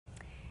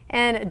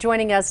And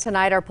joining us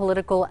tonight, our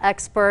political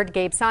expert,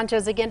 Gabe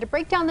Sanchez, again to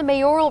break down the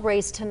mayoral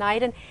race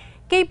tonight. And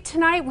Gabe,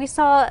 tonight we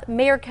saw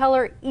Mayor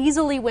Keller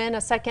easily win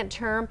a second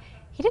term.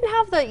 He didn't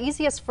have the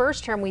easiest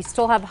first term. We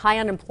still have high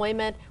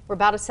unemployment. We're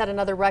about to set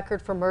another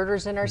record for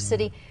murders in our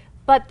city.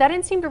 But that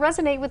didn't seem to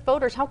resonate with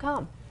voters. How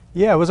come?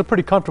 Yeah, it was a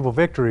pretty comfortable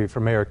victory for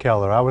Mayor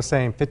Keller. I was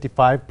saying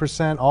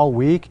 55% all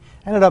week.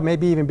 Ended up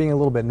maybe even being a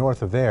little bit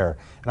north of there.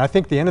 And I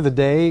think at the end of the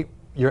day,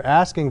 you're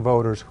asking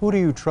voters, who do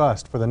you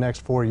trust for the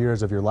next 4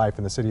 years of your life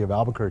in the city of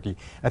Albuquerque?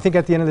 I think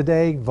at the end of the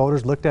day,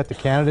 voters looked at the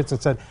candidates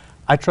and said,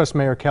 I trust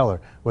Mayor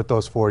Keller with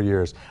those 4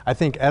 years. I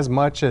think as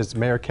much as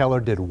Mayor Keller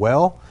did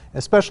well,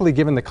 especially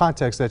given the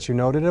context that you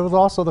noted, it was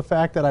also the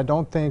fact that I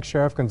don't think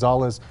Sheriff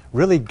Gonzalez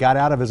really got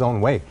out of his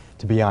own way,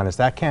 to be honest.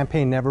 That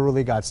campaign never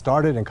really got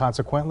started, and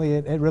consequently,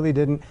 it really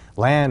didn't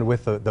land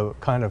with the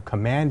kind of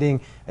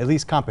commanding, at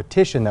least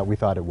competition that we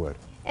thought it would.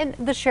 And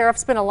the sheriff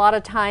spent a lot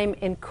of time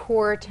in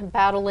court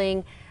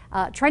battling,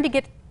 trying to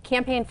get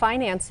campaign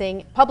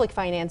financing, public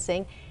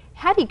financing.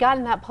 Had he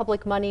gotten that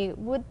public money,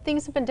 would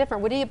things have been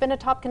different? Would he have been a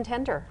top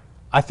contender?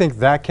 I think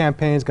that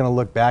campaign is going to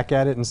look back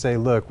at it and say,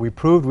 look, we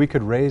proved we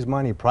could raise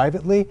money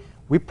privately.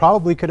 We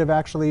probably could have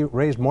actually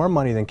raised more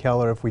money than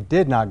Keller if we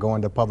did not go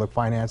into public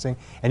financing,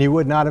 and he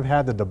would not have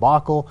had the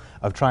debacle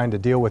of trying to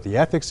deal with the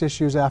ethics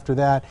issues after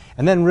that,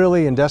 and then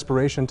really in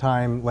desperation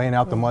time laying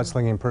out the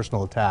mudslinging and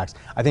personal attacks.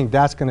 I think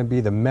that's going to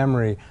be the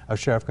memory of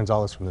Sheriff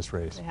Gonzalez from this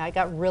race. Yeah, it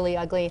got really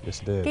ugly.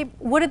 Yes, it did. Gabe,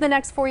 what did the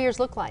next 4 years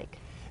look like?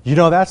 You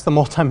know, that's the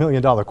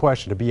multi-million-dollar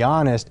question. To be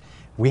honest,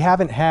 we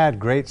haven't had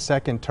great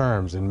second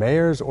terms in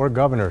mayors or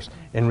governors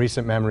in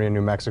recent memory in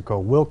New Mexico.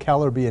 Will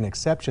Keller be an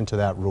exception to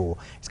that rule?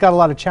 He's got a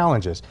lot of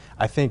challenges.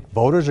 I think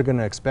voters are going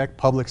to expect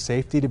public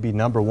safety to be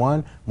number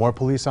one, more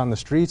police on the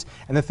streets.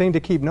 And the thing to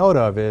keep note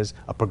of is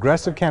a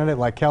progressive candidate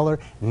like Keller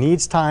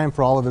needs time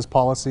for all of his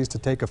policies to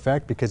take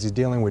effect because he's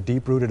dealing with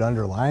deep-rooted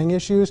underlying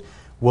issues.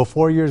 Will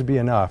 4 years be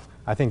enough?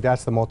 I think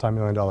that's the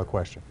multi-million-dollar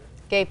question.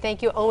 Gabe,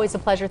 thank you. Always a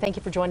pleasure. Thank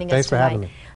you for joining us tonight. Thanks for having me.